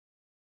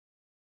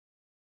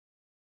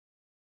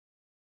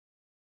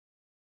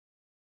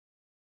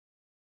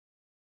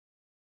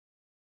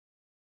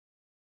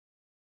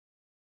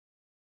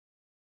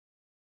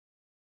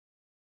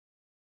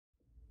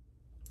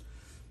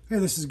Hey,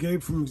 this is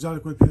Gabe from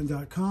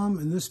exoticwoodpen.com.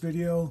 In this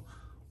video,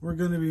 we're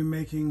going to be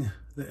making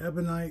the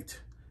Ebonite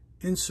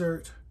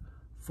insert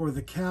for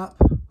the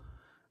cap.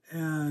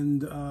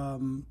 And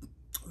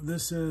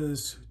this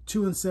is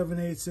 2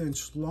 7/8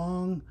 inch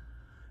long.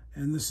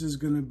 And this is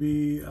going to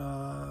be,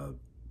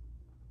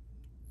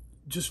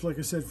 just like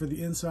I said, for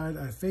the inside.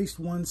 I faced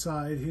one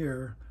side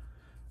here.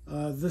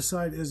 This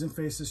side isn't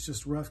faced, it's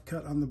just rough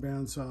cut on the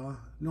bandsaw.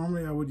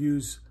 Normally I would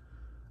use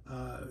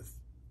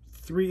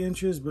 3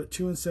 inches, but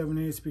 2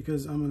 7/8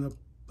 because I'm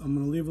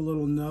gonna leave a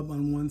little nub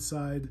on one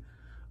side,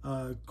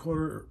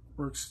 quarter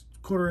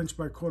inch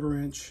by quarter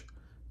inch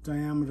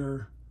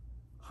diameter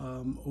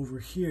over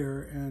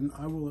here, and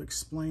I will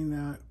explain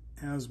that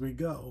as we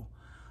go.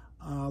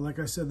 Like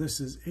I said,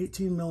 this is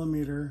 18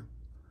 millimeter.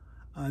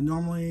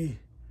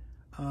 Normally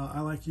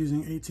I like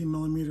using 18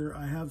 millimeter.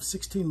 I have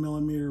 16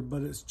 millimeter,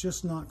 but it's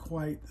just not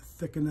quite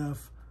thick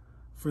enough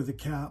for the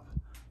cap.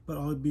 But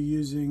I'll be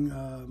using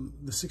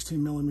the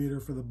 16 millimeter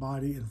for the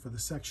body and for the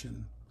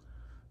section.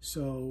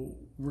 So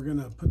we're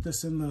gonna put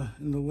this in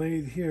the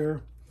lathe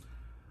here.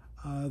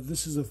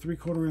 This is a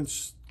 3/4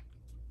 inch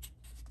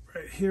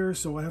right here,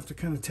 so I have to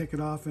kind of take it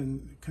off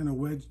and kind of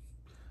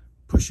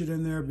push it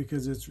in there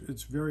because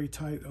it's very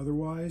tight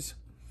otherwise.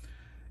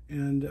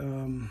 And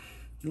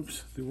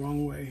oops, the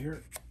wrong way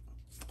here.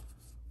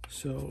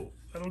 So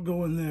that'll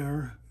go in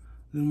there.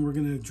 Then we're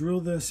gonna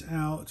drill this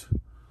out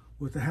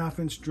with a 1/2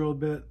 inch drill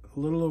bit, a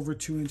little over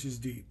 2 inches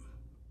deep.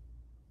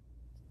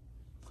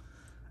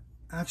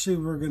 Actually,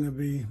 we're going to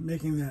be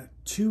making that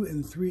 2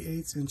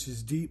 3/8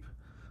 inches deep.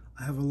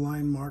 I have a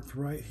line marked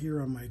right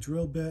here on my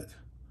drill bit,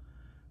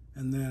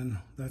 and then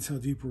that's how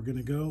deep we're going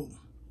to go.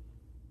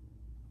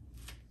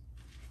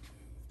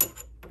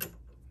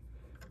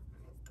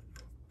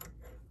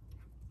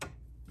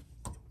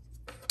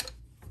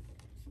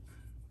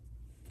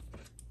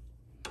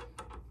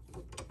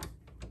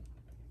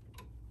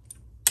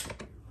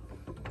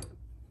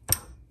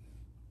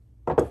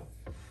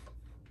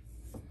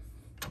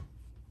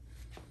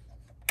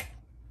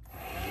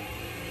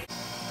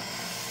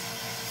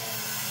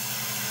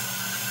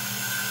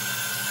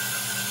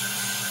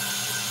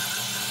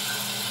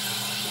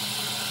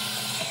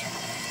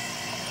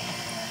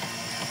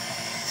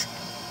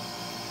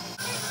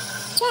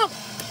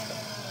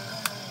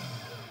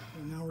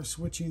 And now we're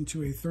switching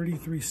to a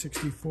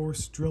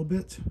 33/64 drill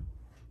bit.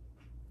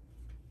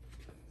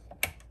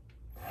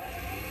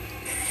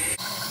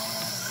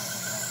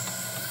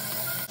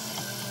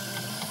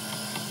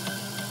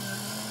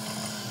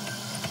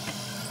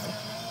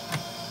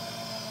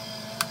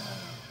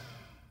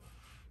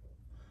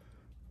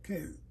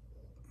 Okay.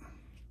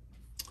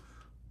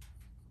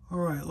 All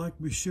right, like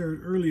we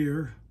shared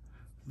earlier,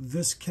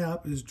 this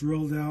cap is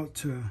drilled out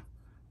to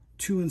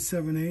 2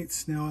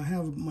 7/8. Now I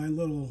have my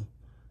little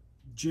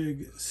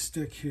jig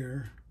stick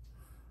here.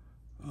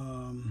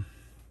 Don't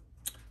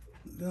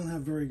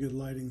have very good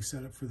lighting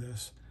setup for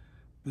this,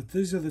 but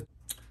these are the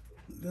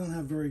these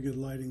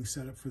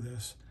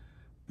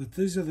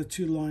are the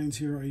two lines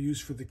here I use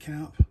for the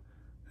cap,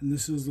 and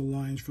this is the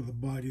lines for the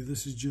body.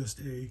 This is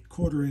just a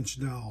 1/4 inch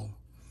dowel.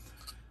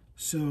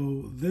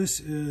 So this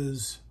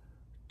is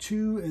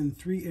 2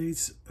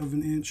 3/8 of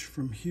an inch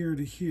from here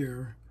to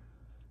here.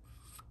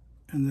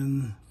 And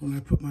then when I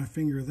put my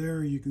finger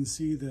there, you can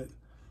see that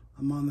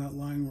I'm on that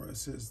line where it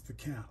says the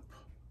cap.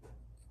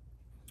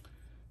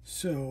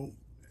 So,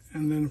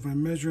 and then if I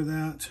measure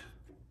that,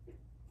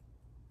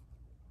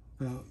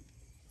 about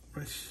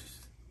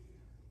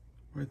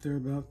right there,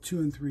 about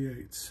 2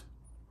 3/8.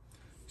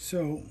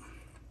 So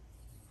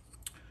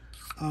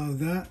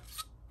that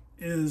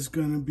is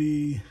going to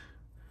be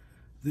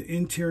the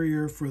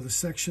interior for the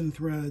section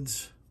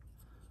threads,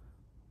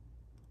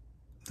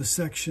 the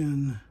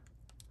section,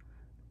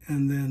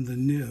 and then the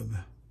nib.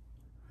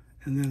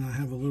 And then I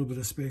have a little bit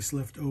of space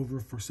left over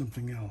for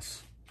something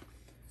else.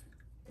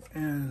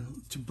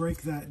 And to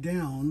break that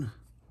down,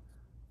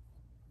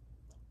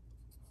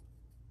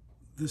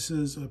 this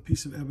is a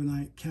piece of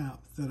Ebonite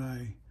cap that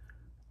I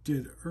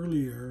did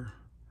earlier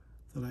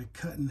that I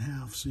cut in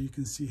half so you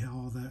can see how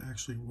all that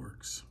actually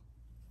works.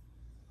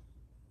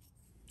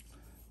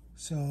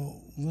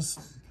 So this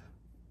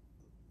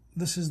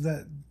is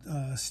that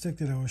stick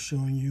that I was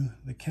showing you,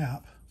 the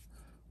cap,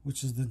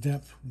 which is the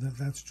depth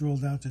that's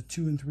drilled out to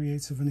 2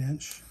 3/8 of an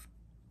inch.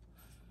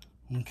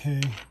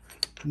 Okay,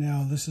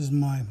 now this is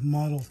my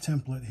model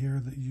template here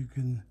that you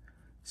can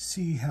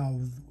see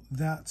how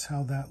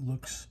that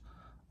looks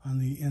on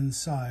the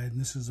inside. And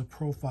this is a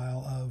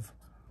profile of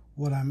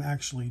what I'm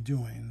actually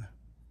doing.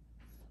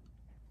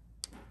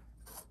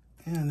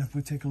 And if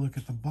we take a look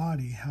at the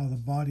body, how the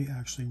body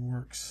actually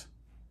works,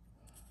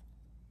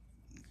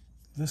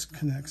 this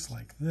connects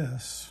like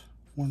this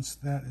once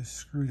that is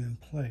screwed in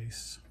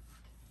place.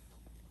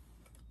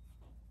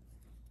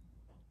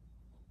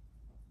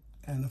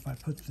 And if I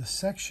put the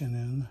section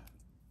in,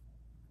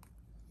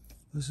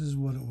 this is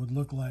what it would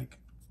look like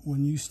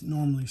when you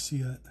normally see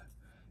it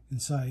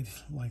inside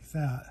like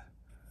that.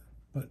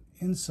 But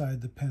inside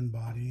the pen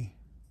body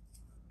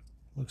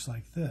looks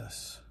like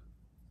this.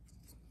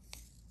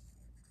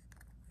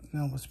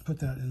 now let's put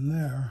that in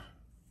there,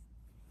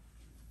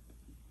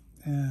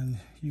 and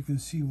you can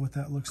see what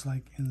that looks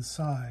like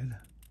inside.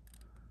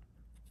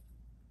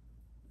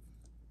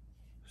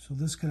 So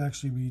this could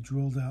actually be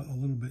drilled out a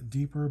little bit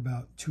deeper,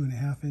 about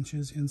 2.5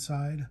 inches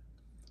inside.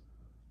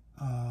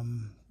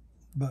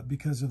 But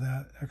because of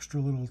that extra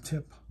little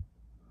tip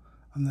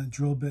on that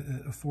drill bit,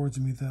 it affords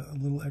me a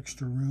little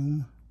extra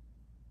room.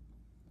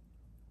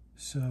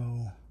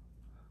 So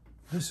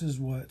this is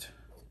what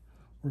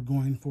we're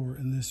going for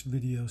in this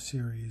video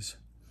series.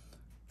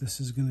 This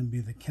is going to be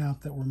the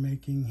cap that we're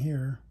making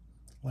here,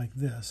 like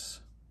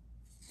this.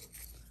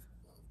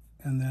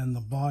 And then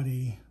the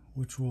body,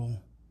 which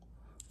will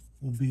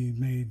be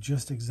made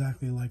just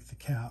exactly like the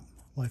cap,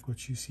 like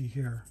what you see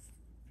here.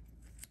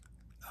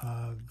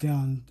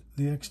 Down,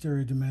 the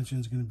exterior dimension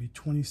is going to be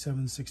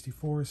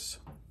 27/64.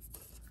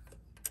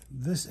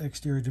 This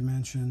exterior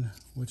dimension,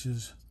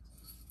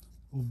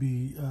 will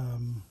be,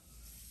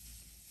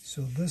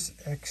 so this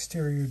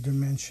exterior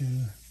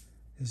dimension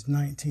is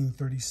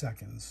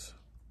 19/32.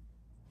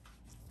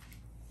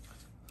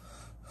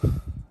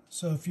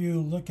 So if you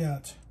look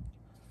at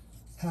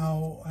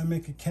how I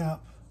make a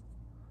cap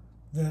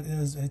that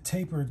is a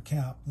tapered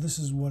cap, this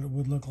is what it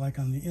would look like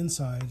on the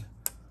inside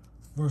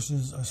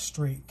versus a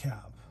straight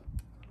cap.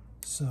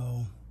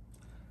 So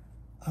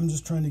I'm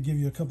just trying to give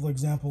you a couple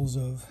examples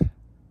of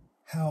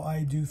how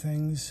I do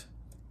things.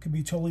 Could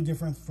be totally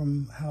different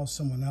from how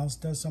someone else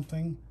does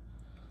something,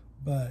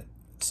 but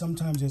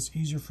sometimes it's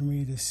easier for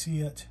me to see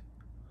it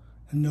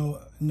and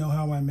know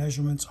how my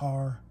measurements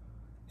are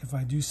if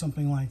I do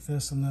something like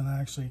this, and then I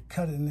actually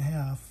cut it in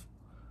half.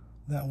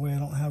 That way I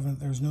don't have,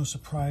 there's no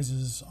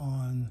surprises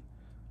on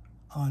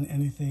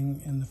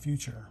anything in the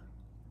future.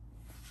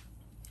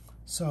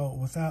 So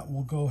with that,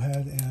 we'll go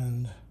ahead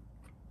and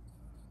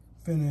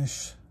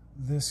finish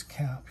this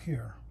cap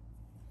here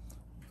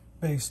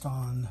based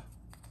on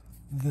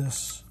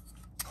this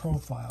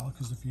profile,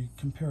 because if you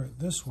compare it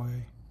this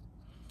way,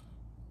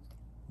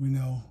 we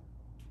know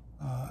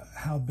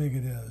how big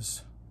it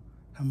is,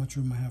 how much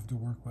room I have to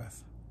work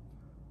with.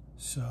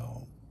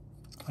 So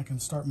I can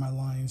start my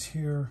lines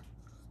here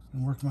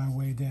and work my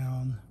way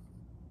down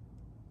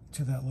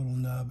to that little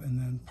nub, and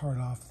then part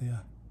off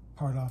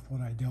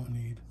what I don't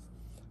need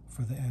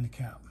for the end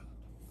cap.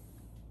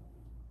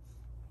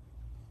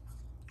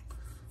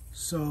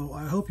 So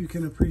I hope you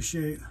can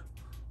appreciate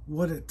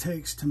what it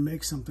takes to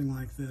make something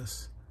like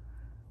this,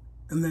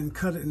 and then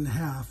cut it in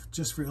half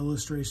just for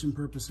illustration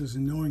purposes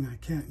and knowing I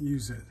can't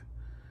use it.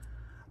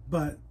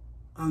 But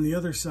on the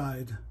other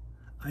side,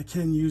 I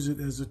can use it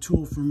as a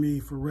tool for me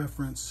for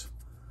reference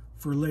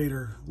for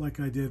later, like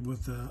I did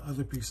with the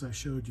other piece I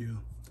showed you.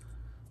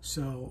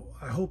 So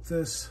I hope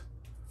this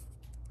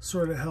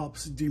sort of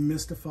helps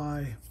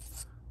demystify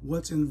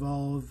what's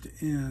involved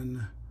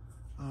in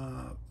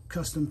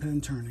custom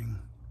pen turning,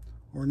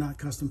 or not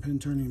custom pen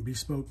turning,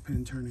 bespoke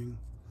pen turning.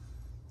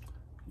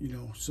 You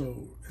know,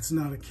 so it's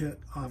not a kit,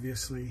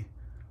 obviously.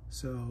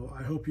 So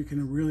I hope you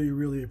can really,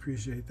 really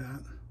appreciate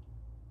that.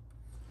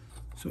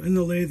 So in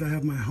the lathe, I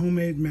have my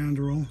homemade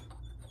mandrel.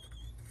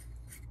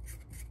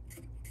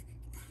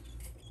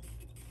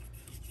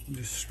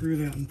 Just screw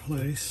that in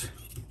place.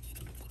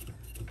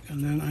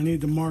 And then I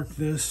need to mark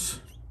this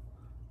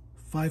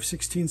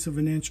 5/16 of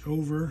an inch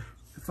over.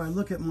 If I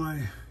look at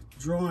my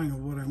drawing of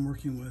what I'm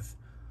working with,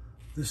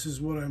 this is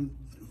what I'm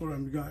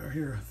got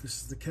here.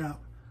 This is the cap.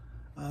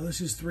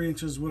 This is 3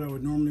 inches, what I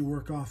would normally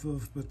work off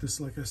of, but this,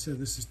 like I said,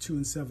 this is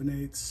 2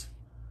 7/8.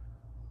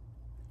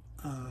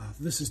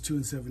 This is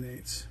 2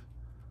 7/8.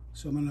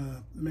 So I'm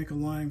gonna make a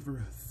line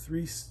for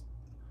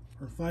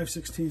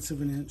 5/16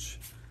 of an inch.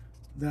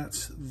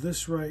 That's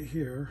this right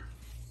here.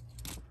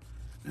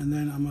 And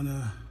then I'm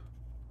gonna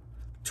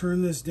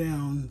turn this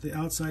down, the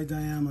outside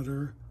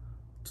diameter,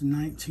 to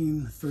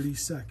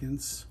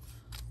 19/32.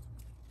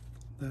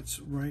 That's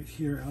right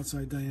here,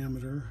 outside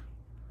diameter.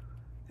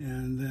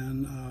 And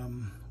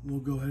then we'll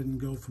go ahead and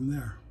go from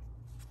there.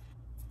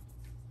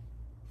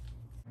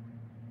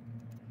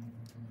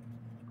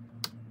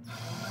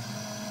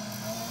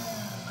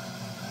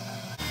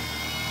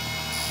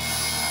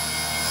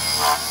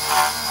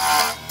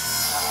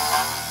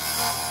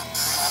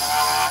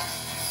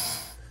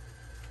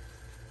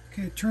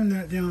 Okay, turn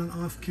that down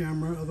off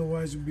camera,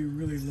 otherwise it would be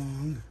really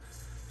long.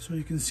 So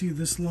you can see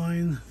this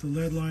line, the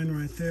lead line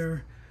right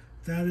there,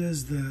 that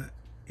is the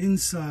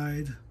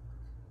inside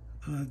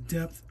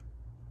depth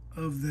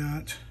of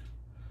that,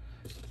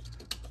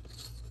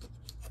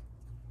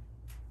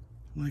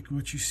 like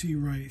what you see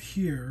right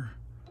here.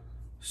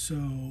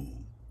 So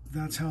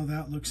that's how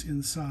that looks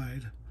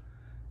inside.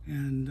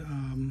 And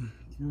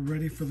we're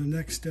ready for the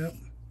next step,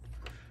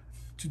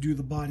 to do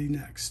the body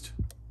next.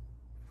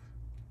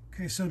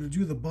 Okay, so to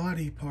do the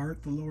body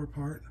part, the lower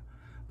part,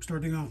 I'm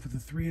starting off with a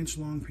 3-inch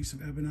long piece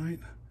of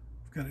ebonite.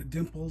 I've got it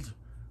dimpled.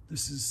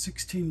 This is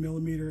 16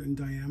 millimeter in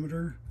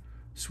diameter,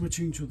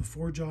 switching to the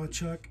 4-jaw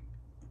chuck.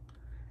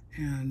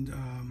 And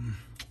I'm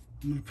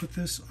going to put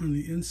this on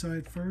the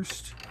inside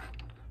first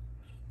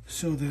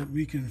so that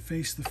we can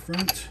face the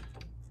front.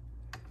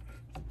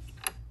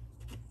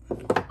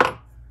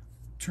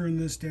 turn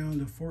this down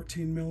to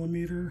 14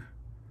 millimeter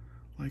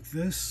like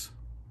this,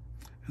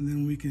 and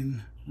then we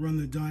can run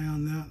the die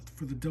on that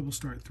for the double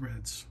start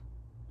threads.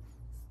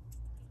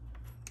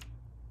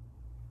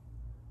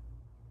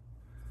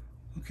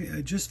 Okay,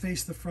 I just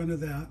faced the front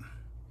of that,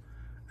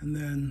 and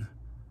then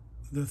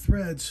the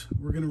threads,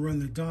 we're going to run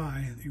the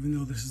die, even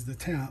though this is the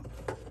tap.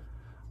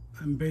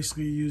 I'm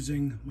basically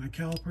using my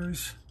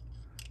calipers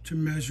to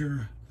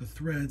measure the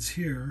threads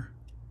here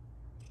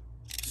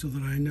so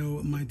that I know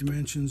what my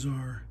dimensions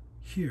are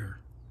here.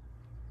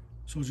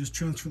 So I'll just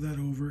transfer that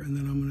over, and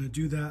then I'm going to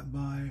do that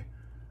by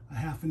a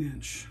 1/2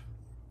 inch,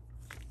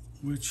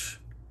 which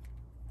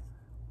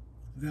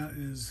that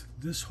is,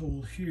 this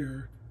hole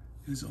here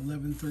is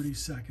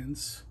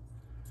 11/32,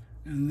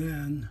 and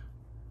then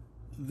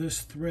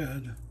this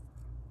thread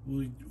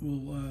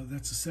will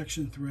that's a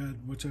section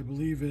thread, which I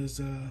believe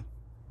is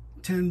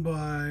 10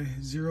 by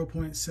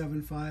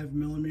 0.75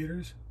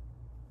 millimeters.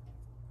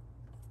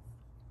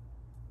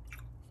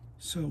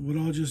 So what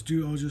I'll just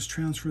do, I'll just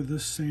transfer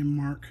this same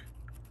mark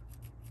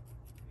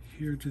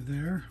here to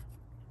there.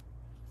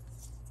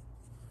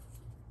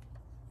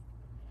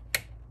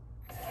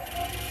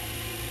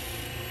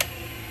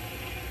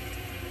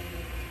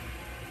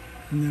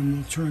 And then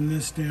we'll turn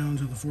this down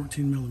to the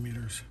 14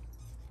 millimeters.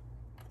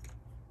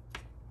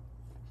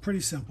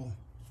 Pretty simple.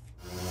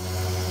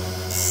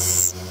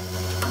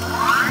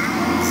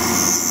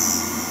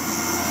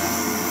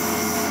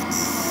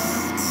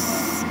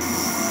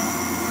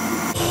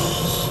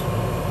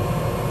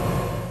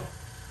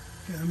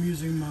 Okay, I'm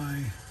using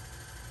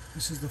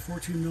this is the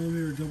 14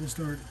 millimeter double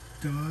start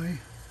die,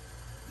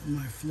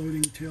 my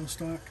floating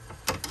tailstock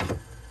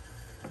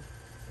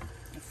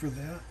for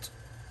that.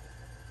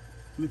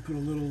 Let me put a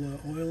little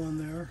oil on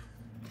there.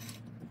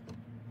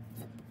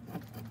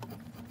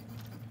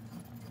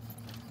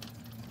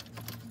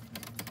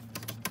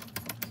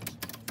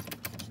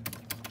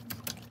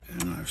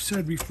 And I've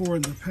said before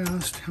in the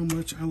past how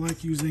much I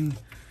like using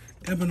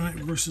Ebonite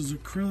versus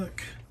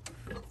acrylic.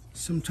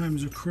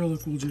 Sometimes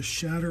acrylic will just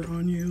shatter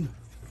on you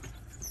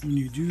when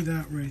you do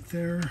that right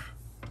there.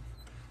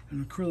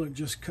 And acrylic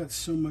just cuts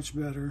so much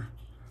better.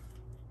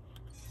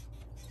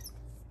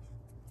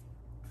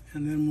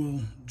 And then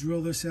we'll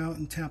drill this out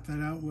and tap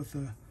that out with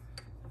a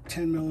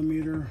 10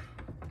 millimeter,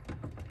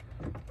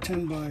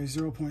 10 by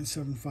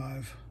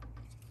 0.75.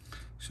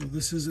 So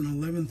this is an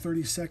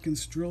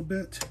 11/32 drill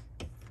bit.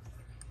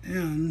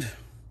 And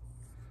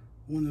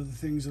one of the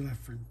things that I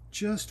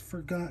just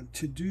forgot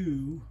to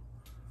do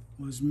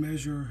was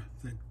measure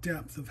the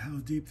depth of how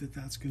deep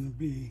that's going to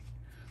be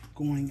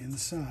going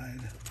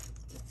inside.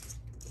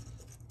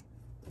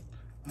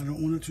 I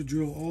don't want it to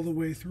drill all the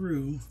way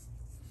through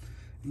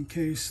in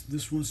case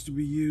this wants to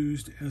be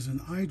used as an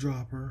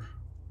eyedropper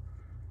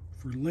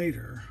for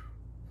later.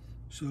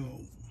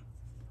 So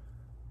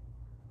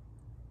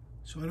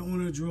I don't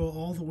want to drill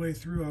all the way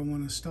through. I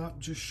want to stop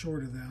just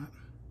short of that.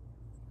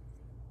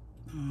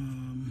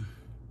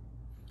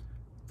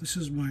 This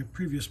is my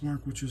previous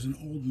mark, which is an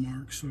old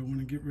mark, so I want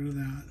to get rid of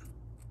that.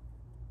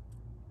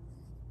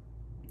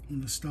 I'm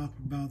going to stop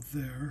about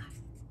there.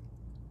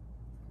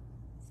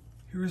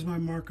 Here's my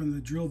mark on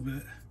the drill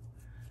bit,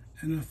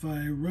 and if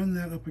I run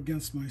that up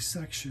against my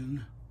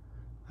section,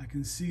 I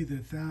can see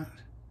that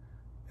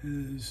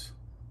is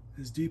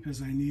as deep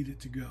as I need it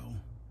to go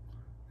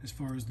as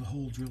far as the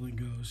hole drilling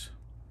goes.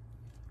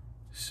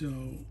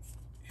 So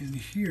in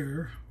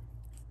here,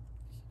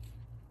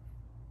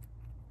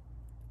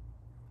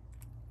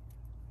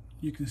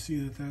 you can see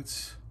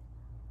that's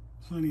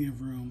plenty of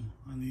room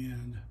on the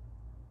end.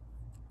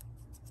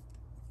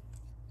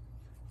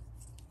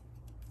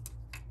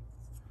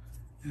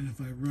 And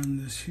if I run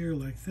this here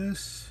like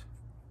this,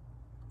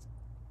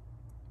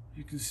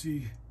 you can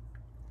see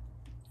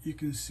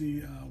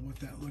what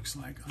that looks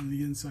like on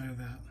the inside of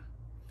that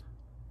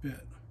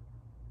bit.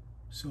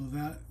 So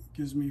that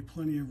gives me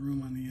plenty of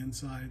room on the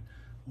inside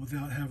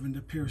without having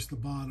to pierce the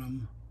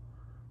bottom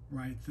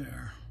right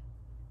there.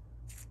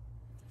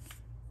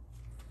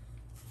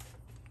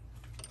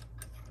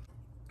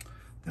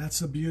 That's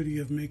the beauty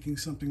of making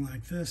something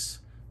like this,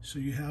 so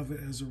you have it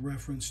as a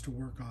reference to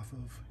work off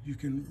of. You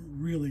can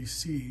really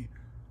see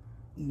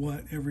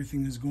what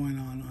everything is going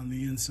on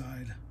the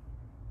inside.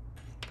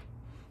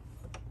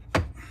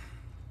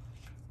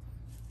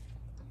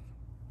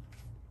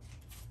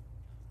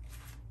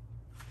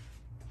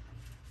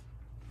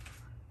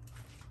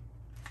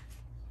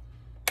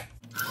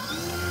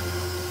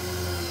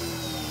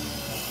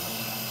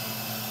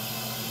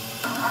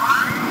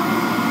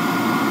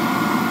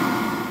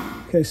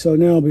 Okay, so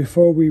now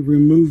before we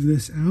remove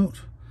this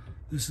out,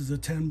 this is a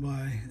 10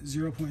 by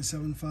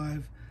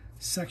 0.75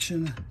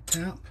 section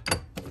tap.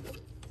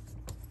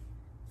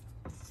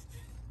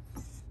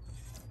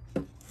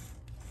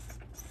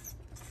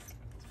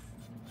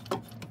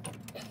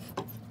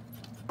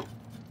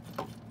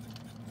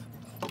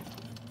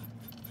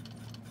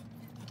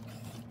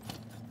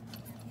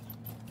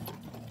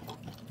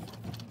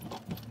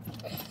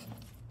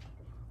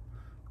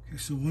 Okay,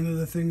 so one of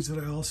the things that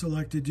I also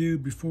like to do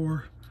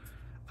before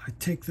I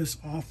take this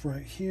off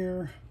right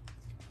here,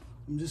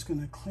 I'm just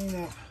going to clean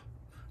up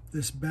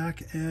this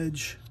back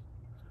edge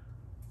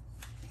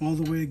all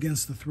the way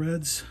against the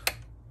threads.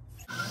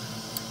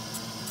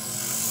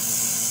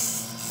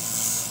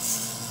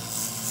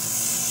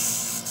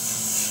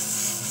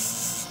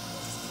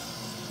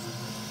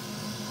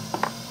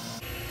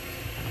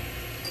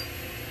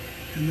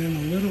 And then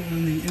a little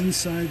on the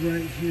inside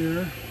right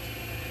here.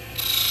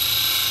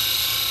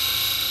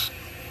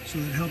 So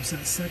that helps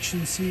that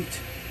section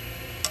seat.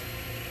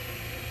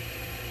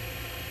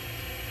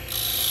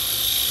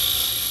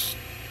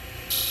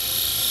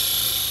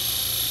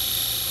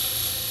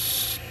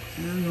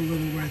 And a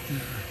little right there.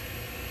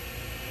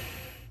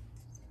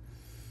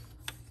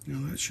 Now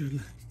that should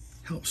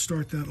help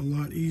start that a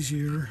lot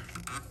easier.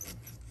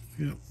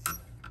 Yep.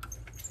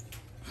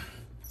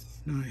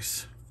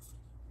 Nice.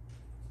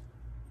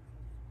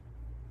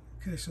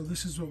 Okay, so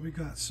this is what we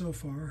got so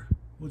far.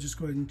 We'll just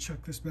go ahead and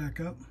chuck this back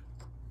up.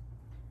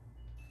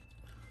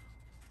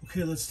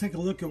 Okay, let's take a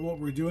look at what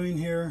we're doing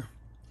here.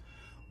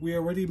 We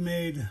already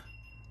made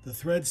the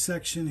thread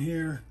section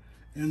here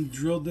and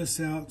drilled this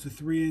out to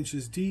 3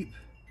 inches deep.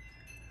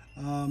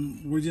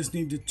 We just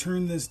need to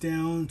turn this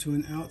down to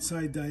an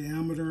outside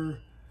diameter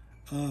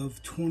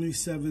of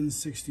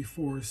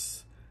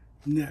 27/64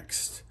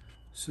 next.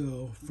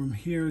 So from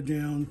here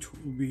down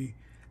will be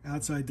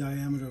outside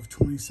diameter of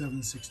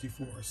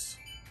 27/64.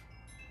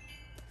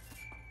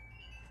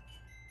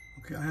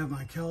 Okay, I have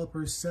my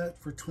calipers set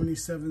for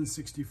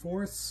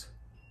 27/64.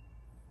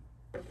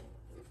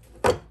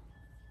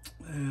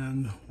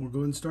 And we'll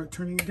go and start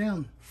turning it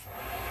down.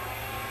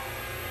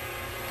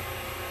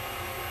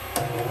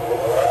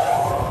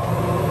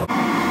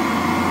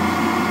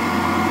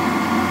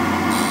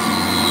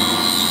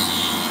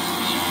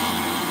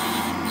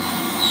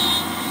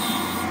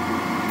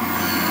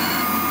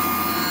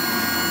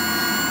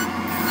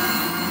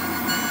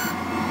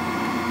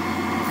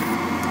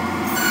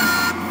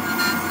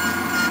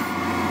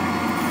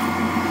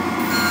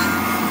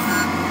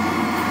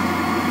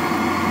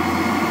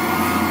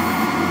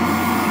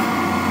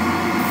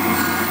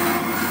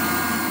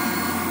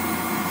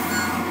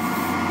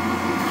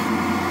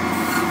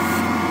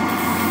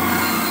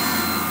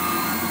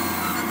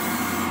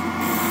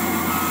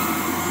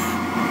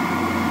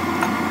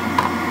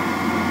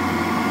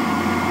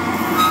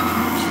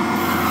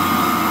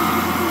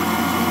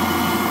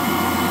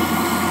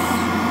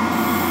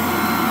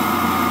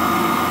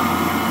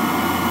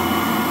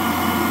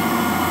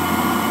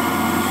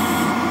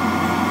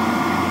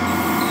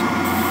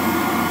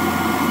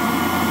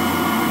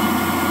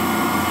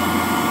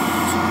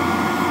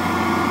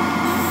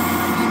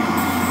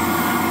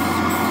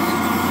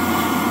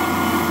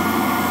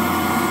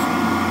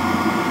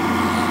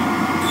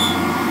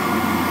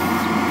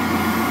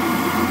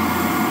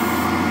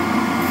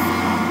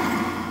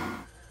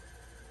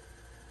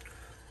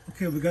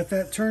 Okay, we got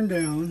that turned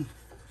down.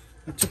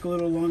 It took a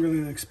little longer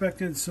than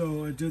expected,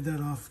 so I did that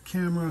off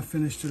camera,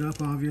 finished it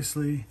up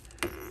obviously.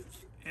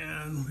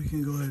 And we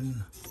can go ahead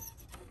and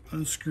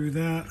unscrew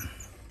that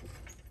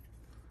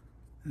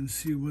and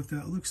see what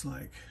that looks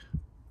like.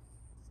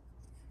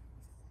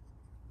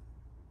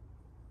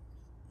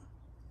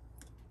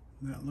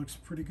 That looks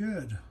pretty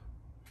good.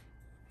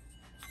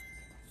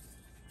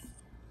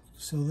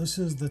 So this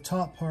is the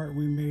top part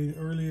we made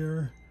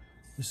earlier.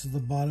 This is the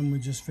bottom we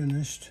just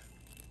finished.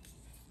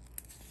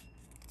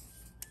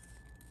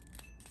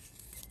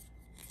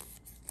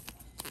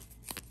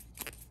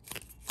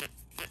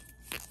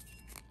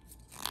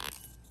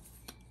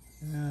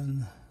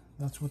 And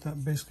that's what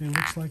that basically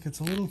looks like. It's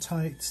a little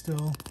tight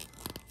still.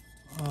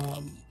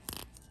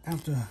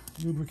 Have to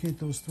lubricate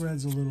those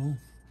threads a little.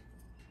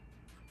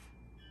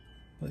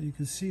 But you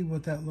can see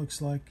what that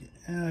looks like.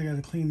 And I got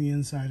to clean the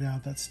inside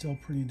out. That's still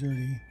pretty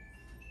dirty.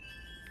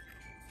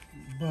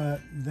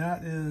 But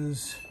that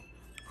is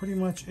pretty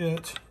much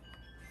it.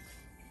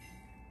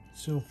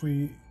 So if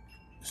we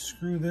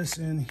screw this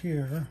in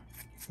here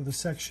for the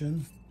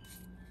section.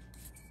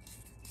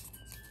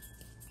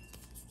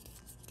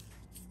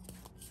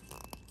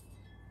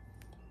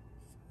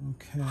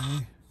 Okay,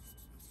 now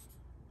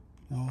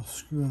I'll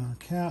screw in our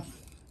cap.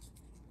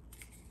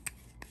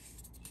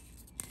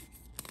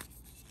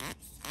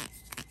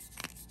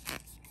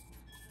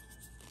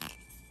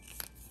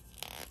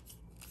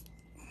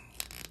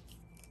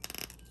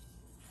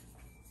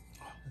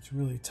 It's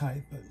really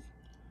tight, but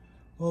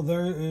well,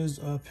 there is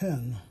a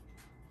pin.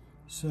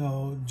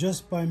 So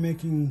just by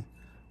making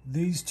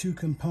these two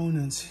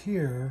components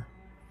here,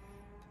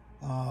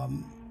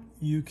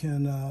 you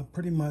can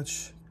pretty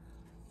much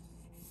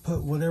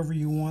put whatever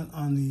you want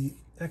on the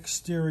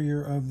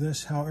exterior of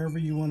this, however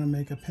you want to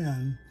make a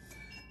pen.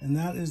 And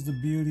that is the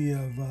beauty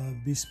of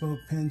bespoke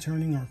pen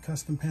turning or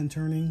custom pen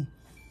turning.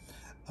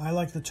 I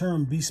like the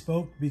term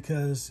bespoke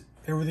because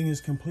everything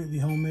is completely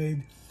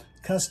homemade.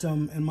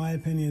 Custom, in my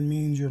opinion,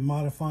 means you're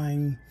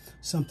modifying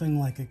something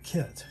like a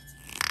kit.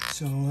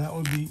 So that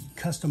would be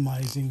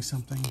customizing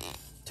something,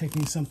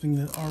 taking something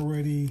that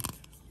already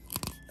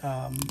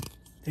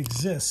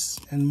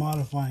exists and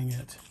modifying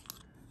it.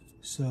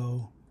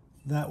 So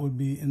that would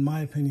be, in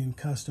my opinion,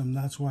 custom.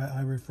 That's why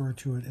I refer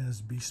to it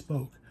as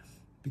bespoke,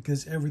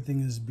 because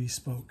everything is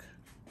bespoke.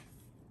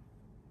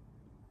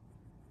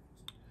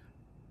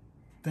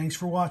 Thanks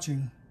for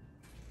watching.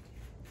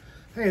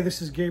 Hey,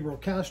 this is Gabriel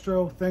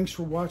Castro. Thanks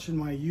for watching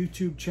my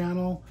YouTube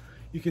channel.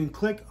 You can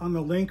click on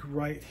the link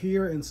right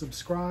here and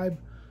subscribe.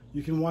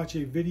 You can watch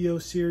a video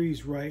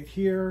series right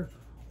here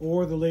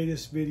or the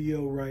latest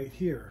video right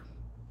here.